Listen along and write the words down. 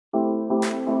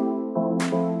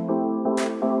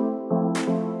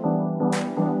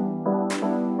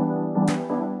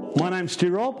name's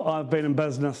Stu Rob. I've been in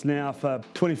business now for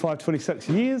 25, 26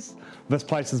 years. This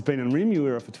place has been in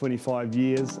Remuera for 25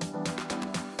 years.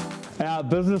 Our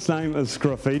business name is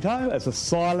Sgraffito. It's a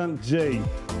silent G.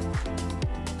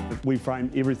 We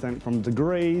frame everything from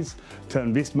degrees to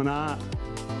investment art.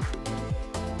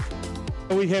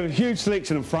 We have a huge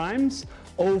selection of frames,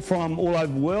 all from all over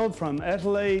the world, from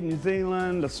Italy, New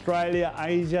Zealand, Australia,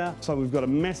 Asia. So we've got a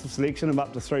massive selection of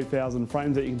up to 3,000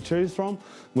 frames that you can choose from.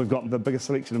 We've got the biggest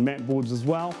selection of mat boards as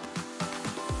well.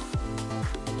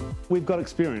 We've got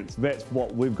experience. That's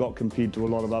what we've got compared to a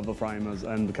lot of other framers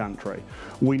in the country.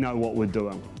 We know what we're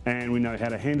doing and we know how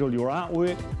to handle your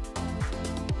artwork.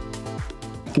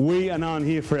 We are known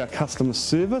here for our customer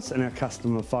service and our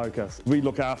customer focus. We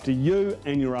look after you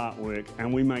and your artwork,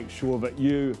 and we make sure that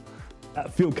you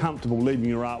feel comfortable leaving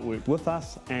your artwork with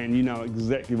us and you know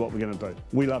exactly what we're going to do.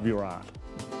 We love your art.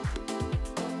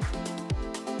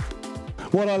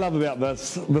 What I love about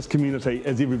this community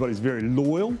is everybody's very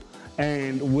loyal,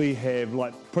 and we have,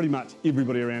 like, pretty much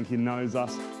everybody around here knows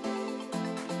us.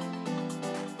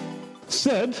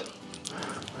 Sid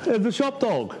is the shop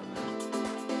dog.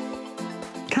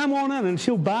 Come on in and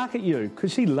she'll bark at you,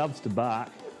 because she loves to bark.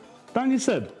 Don't you,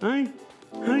 Sid? Eh?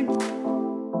 Eh?